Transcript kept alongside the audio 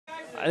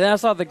And then I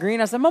saw the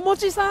green. I said,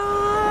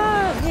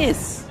 Momochi-san!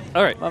 Yes.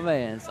 All right. My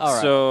man's. All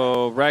right.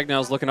 So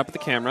Ragnell's looking up at the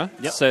camera.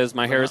 Yep. Says,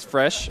 my hair is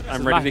fresh.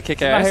 I'm ready to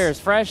kick ass. My hair is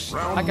fresh.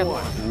 I got.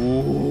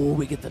 Ooh,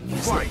 we get the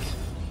music.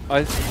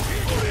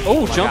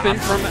 Jump in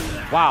from...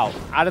 Wow.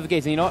 Out of the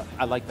gates. And you know what?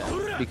 I like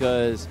that.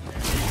 Because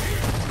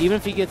even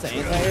if he gets an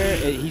anti-air,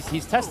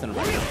 he's testing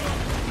them.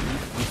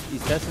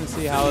 He's testing to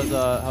see how his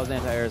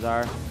anti-airs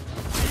are.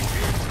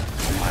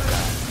 Oh, my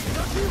God.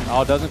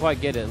 Oh, doesn't quite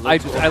get it.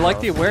 I like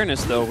the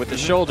awareness, though, with the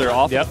shoulder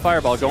off the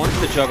fireball, going for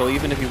the juggle,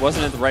 even if he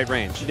wasn't at the right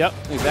range. Yep,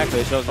 exactly.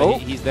 It shows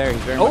that he's there.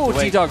 He's very much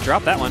awake. DeeDogg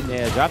dropped that one.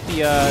 Yeah, dropped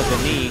the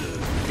knee.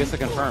 Gets to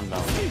confirm,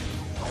 though.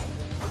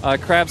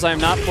 Krabs, I am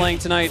not playing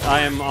tonight.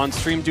 I am on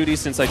stream duty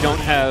since I don't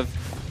have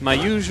my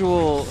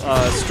usual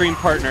stream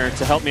partner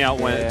to help me out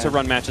to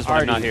run matches when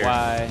I'm not here.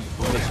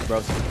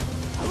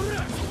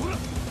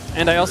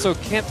 And I also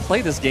can't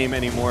play this game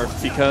anymore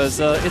because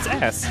it's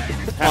ass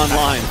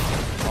online.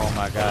 Oh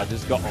my God!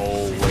 Just go.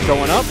 Oh, wait.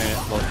 Going up.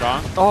 Low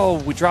strong.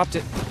 Oh, we dropped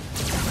it.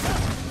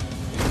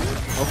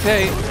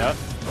 Okay. Yep.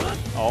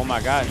 Oh my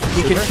God.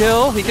 He can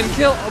kill. He can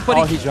kill.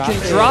 But he can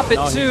drop it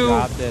too. He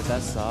dropped it.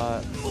 That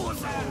sucked.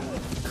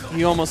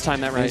 He almost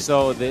timed that right. And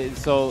so the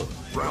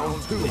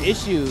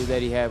issue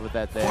that he had with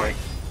that there.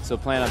 So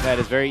playing up that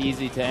is very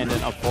easy to end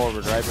it up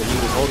forward, right? But he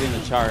was holding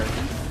the charge.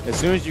 As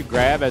soon as you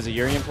grab as a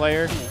Urien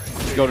player,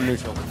 just go to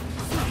neutral.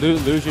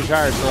 Lose your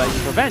charge so that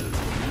you prevent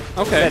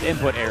that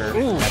input error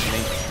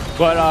happening.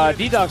 But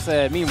DeeDogg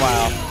said,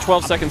 meanwhile,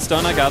 12-second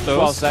stun. I got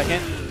those.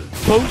 12-second.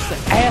 Boost the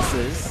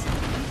asses.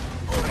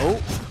 Oh.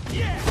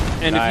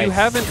 And nice.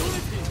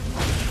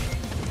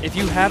 if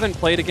you haven't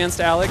played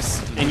against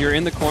Alex and you're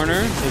in the corner,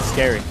 it's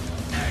scary.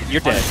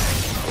 You're dead.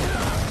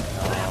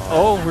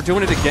 Oh, we're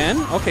doing it again?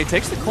 Okay,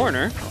 takes the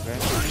corner.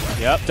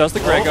 Okay. Yep. Does the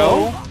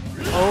Grego.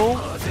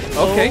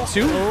 Okay,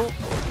 two.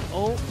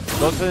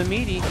 Goes for the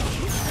meaty.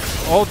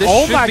 Oh, this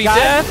should be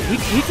death.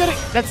 He could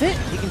have. That's it.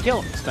 He can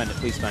kill him. Spend it.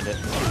 Please spend it.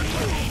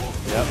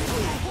 Yep.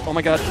 Oh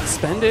my God.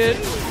 Spend it.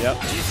 Yep.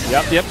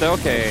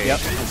 Okay. Yep.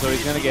 And so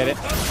he's going to get it.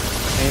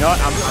 And you know what?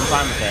 I'm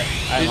fine with that.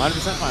 I'm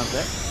 100% fine with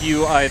that.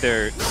 You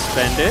either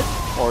spend it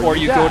or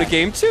you go to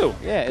game 2.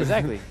 Yeah,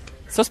 exactly.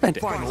 So spend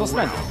it. So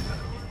spend it.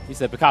 He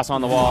said Picasso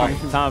on the wall.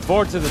 Time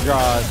forward to the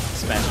draws.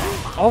 Spend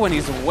it. Oh, and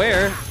he's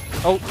aware.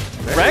 Oh,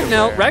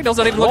 Ragnell's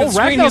not even looking at the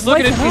screen. He's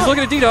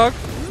looking at DeeDogg.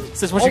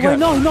 Says, what you got?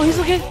 No, he's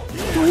looking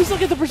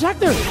at the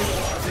projector.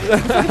 He's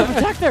looking at the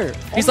projector.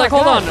 He's like,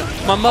 hold on,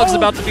 my mug's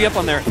about to be up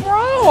on there.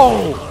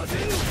 Bro!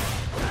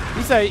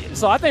 He said,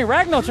 so I think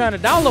Ragnell trying to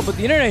download, but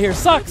the internet here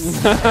sucks.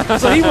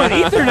 So he went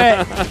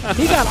Ethernet.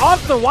 He got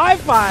off the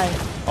Wi-Fi.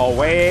 Oh,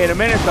 wait a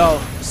minute, though.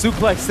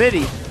 Suplex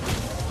City.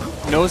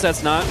 Knows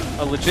that's not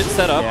a legit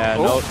setup. Yeah,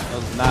 no,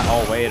 it's not.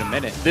 Oh, wait a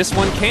minute. This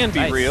one can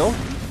be real.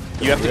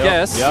 You have to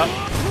guess. Yep.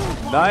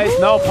 Nice.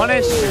 No,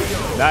 punish.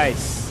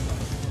 Nice.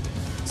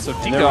 So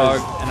DeeDogg,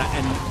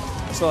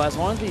 and so as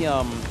long as the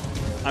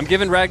I'm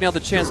giving Ragnell the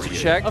chance to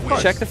check.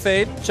 Check the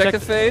fade. Check the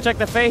fade. Check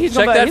the fade.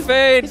 Check that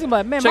fade. He's gonna be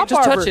like, man, check,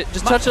 just touch it.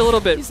 Just touch it a little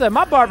bit. He said,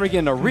 my barber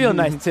getting a real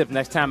nice tip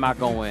next time I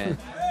go in.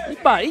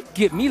 He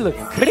get me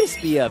looking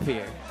crispy up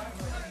here.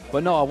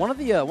 But no, one of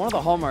the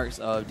hallmarks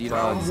of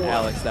DeeDogg's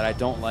Alex that I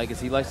don't like is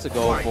he likes to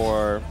go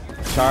for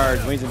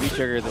charge wings and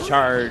V-trigger, the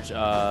charge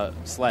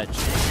sledge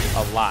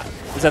a lot.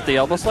 Is that the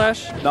elbow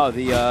slash? No,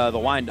 the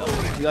wind up.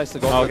 He likes to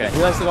go. For that. He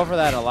likes to go for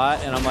that a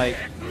lot, and I'm like,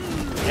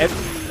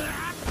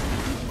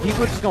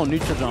 people just go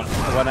neutral jump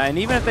and whatnot. And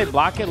even if they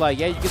block it, like,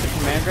 yeah, you get the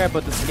command grab,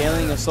 but the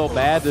scaling is so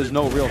bad, there's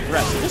no real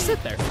threat. So just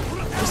sit there.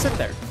 Just sit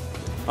there.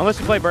 Unless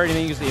you play Birdie,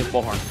 then you usually hit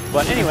bullhorn.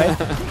 But anyway.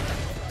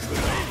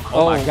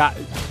 Oh my God.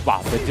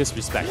 Wow, the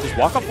disrespect. Just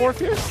walk up forward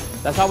fierce?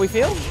 That's how we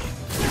feel?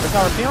 That's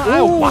how we're feeling?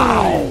 Oh,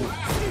 wow.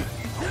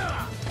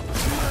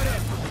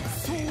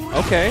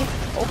 Okay.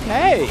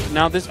 Okay.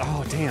 Now this,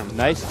 oh, damn.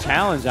 Nice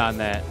challenge on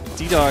that.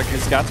 DeeDogg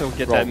has got to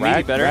get that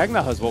meaty better.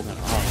 Ragnell has woken up,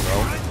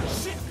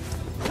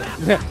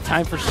 bro.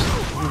 Time for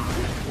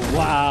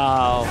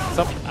wow.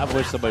 I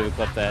wish somebody would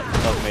clip that.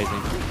 That was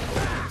amazing.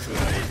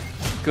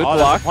 Good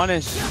block.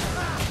 Punish.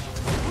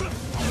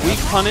 Weak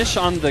punish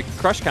on the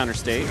crush counter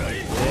state.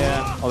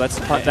 Yeah. Oh, that's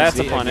a punish.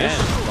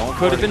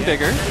 Could have been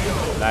bigger.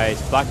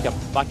 Nice. Block your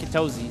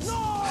toesies.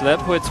 So that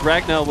puts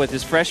Ragnell with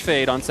his fresh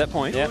fade on set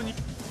point. Yep.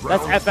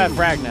 That's FF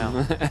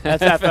Ragnell.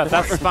 That's FF.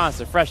 That's the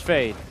sponsor. Fresh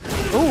fade.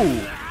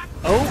 Ooh.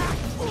 Oh.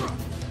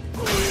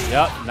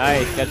 Yep.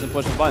 Nice. Catching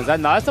pushing buttons.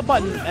 That's a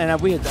button, and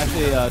we had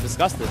actually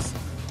discussed this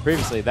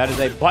previously. That is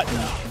a button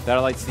that I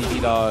like to see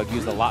DeeDogg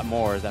use a lot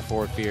more. Is that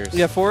forward fierce?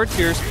 Yeah, forward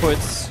fierce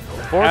puts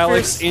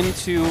Alex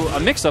into a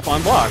mix-up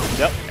on block.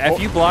 Yep.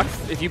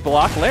 If you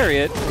block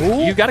Lariat,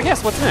 you got to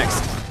guess what's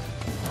next.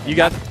 You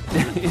got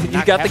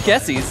you got the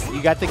guessies.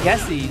 You got the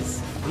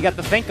guessies. You got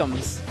the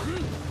thinkums.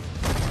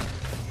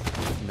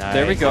 Nice.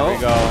 There we go. There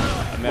we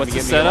go. What's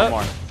the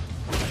setup?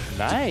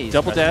 Nice.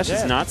 Double dash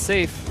is not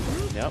safe.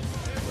 Yep.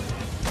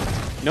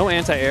 No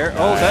anti-air.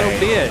 Oh, that'll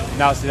be it.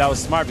 Now, see, that was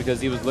smart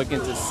because he was looking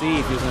to see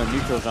if he was going to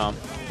neutral jump.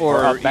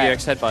 Or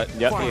EX headbutt.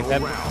 Yep,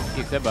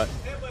 EX headbutt.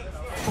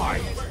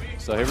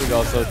 So here we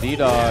go. So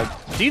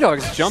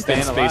DeeDogg's jump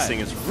in spacing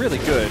is really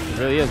good. It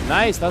really is.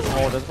 Nice. That's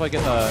why I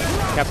get the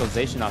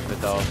capitalization off it,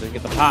 though. So you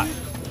get the pop.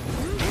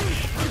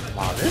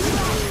 Wow, this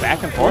is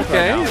back and forth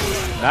right now.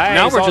 Nice.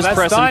 Now we're just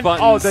pressing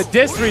buttons. Oh, the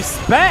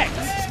disrespect.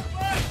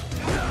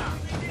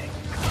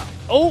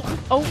 Oh.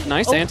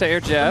 Nice anti-air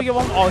jab.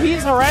 Oh,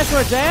 he's harassing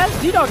a jab?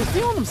 DeeDogg is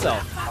feeling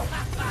himself.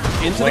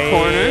 Into the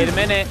corner.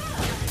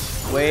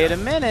 Wait a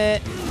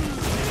minute.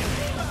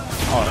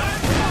 Oh,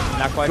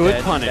 not quite good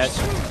dead. punish.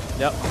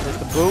 Yep, there's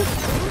the boot.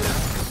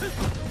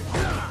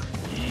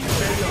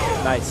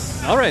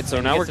 Nice. All right, so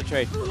now we're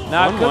trade.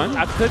 Now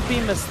I could be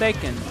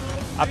mistaken.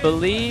 I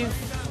believe.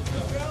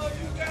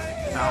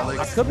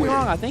 I could be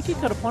wrong. I think he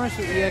could have punished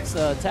the EX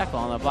tackle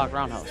on the block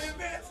roundhouse.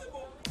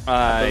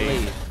 I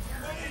believe.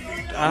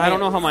 I don't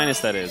know how minus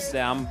that is.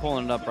 Yeah, I'm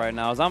pulling it up right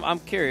now. I'm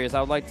curious. I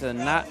would like to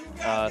not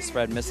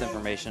spread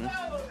misinformation.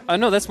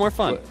 No, that's more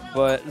fun.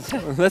 But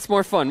that's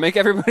more fun. Make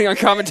everybody on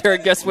commentary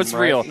guess what's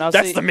real. Now,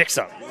 that's the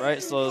mix-up.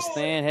 Right, so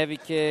stand, heavy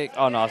kick.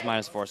 Oh, no, it's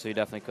 -4, so you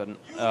definitely couldn't.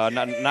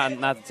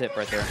 Not the tip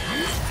right there.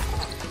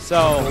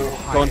 So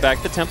going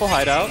back to Temple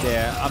Hideout.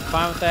 Yeah, I'm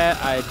fine with that.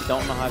 I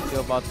don't know how I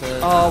feel about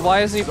this.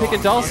 Why isn't he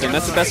picking Dawson?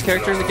 That's the best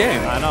character in the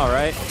game. I know,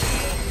 right?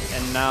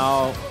 And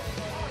now,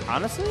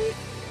 honestly...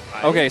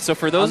 Okay, so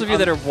for those of you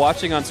that are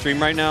watching on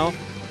stream right now,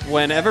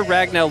 whenever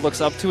Ragnell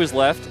looks up to his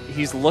left,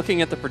 he's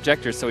looking at the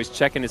projector, so he's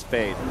checking his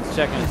fade. He's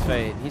checking his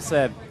fade. He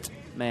said,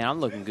 man,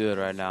 I'm looking good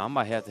right now. I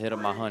might have to hit up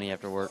my honey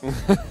after work.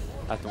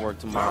 After work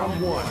tomorrow.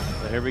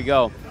 So here we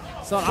go.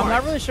 So I'm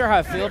not really sure how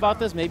I feel about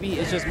this. Maybe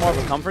it's just more of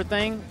a comfort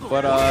thing,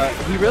 but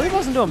he really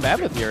wasn't doing bad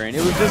with Urien.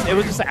 It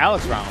was just an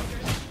Alex round.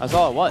 That's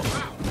all it was.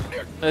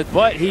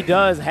 But he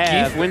does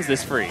have... Keith wins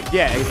this free.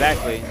 Yeah,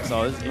 exactly.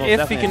 So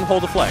if he can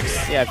hold a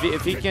flex. Yeah,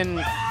 if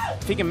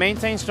he can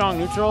maintain strong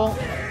neutral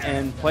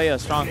and play a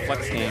strong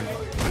flex game.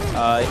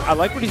 I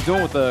like what he's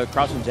doing with the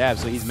crouching jab.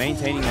 So he's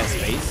maintaining that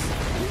space,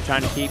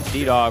 trying to keep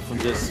DeeDogg from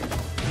just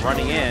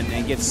running in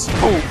and get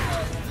spooked.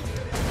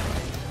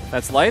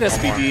 That's light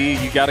SBD.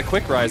 You got to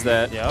quick rise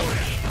that. Yep.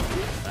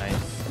 Nice.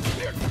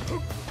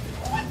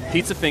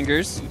 Pizza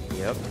fingers.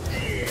 Yep.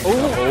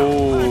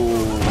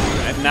 Oh.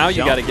 And now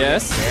you got to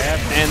guess. Jab.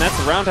 And that's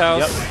the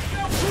roundhouse.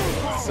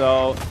 Yep.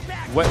 So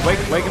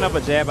waking up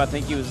a jab, I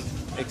think he was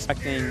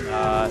expecting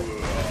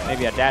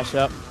maybe a dash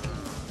up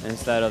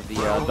instead of the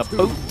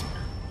boot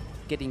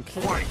getting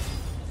clipped.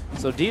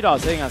 So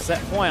DeeDogg sitting on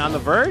set point on the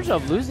verge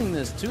of losing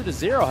this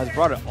 2-0 has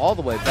brought it all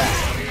the way back.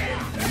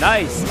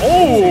 Nice.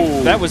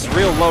 Oh, that was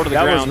real low to the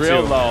ground. That was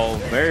real low.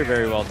 Very,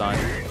 very well done.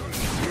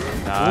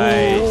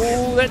 Nice.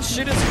 Oh, that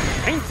shit is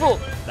painful.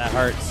 That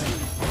hurts.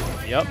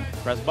 Yep.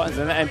 Press buttons,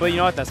 but you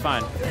know what? That's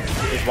fine.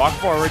 Just walk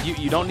forward.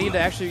 You don't need to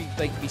actually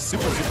be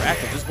super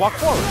active. Just walk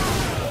forward.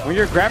 When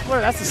you're a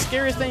grappler, that's the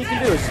scariest thing you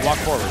can do is just walk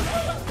forward.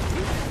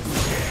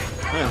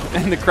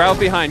 And the crowd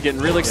behind getting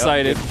real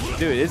excited.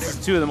 Dude, this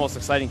is two of the most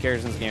exciting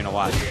characters in this game to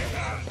watch.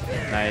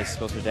 Nice.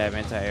 Goes for jab,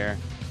 anti-air.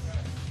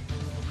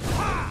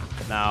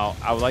 Now,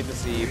 I would like to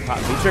see pop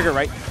V-trigger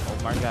right. Oh,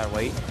 Mark gotta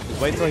wait. Just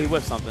wait until he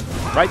whips something.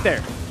 Right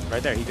there.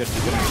 Right there. He good.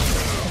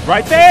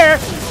 Right there!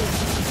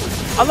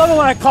 I love it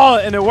when I call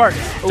it and it works.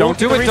 Don't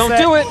do it. Don't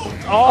do it.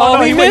 Oh,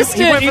 no, he missed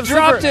it. He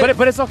dropped it.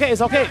 But it's okay.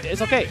 It's okay.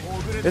 It's okay.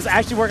 This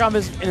actually work out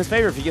in his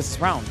favor if he gets this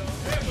round.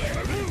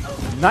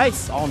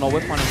 Nice. Oh, no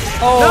whip punish.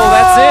 Oh, no!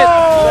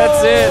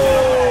 That's it.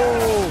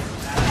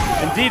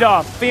 And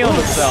DeeDogg feeling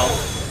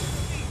himself.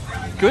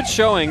 Good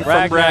showing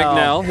from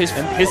Ragnell. His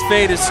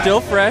fade is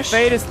still fresh.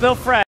 Fade is still fresh.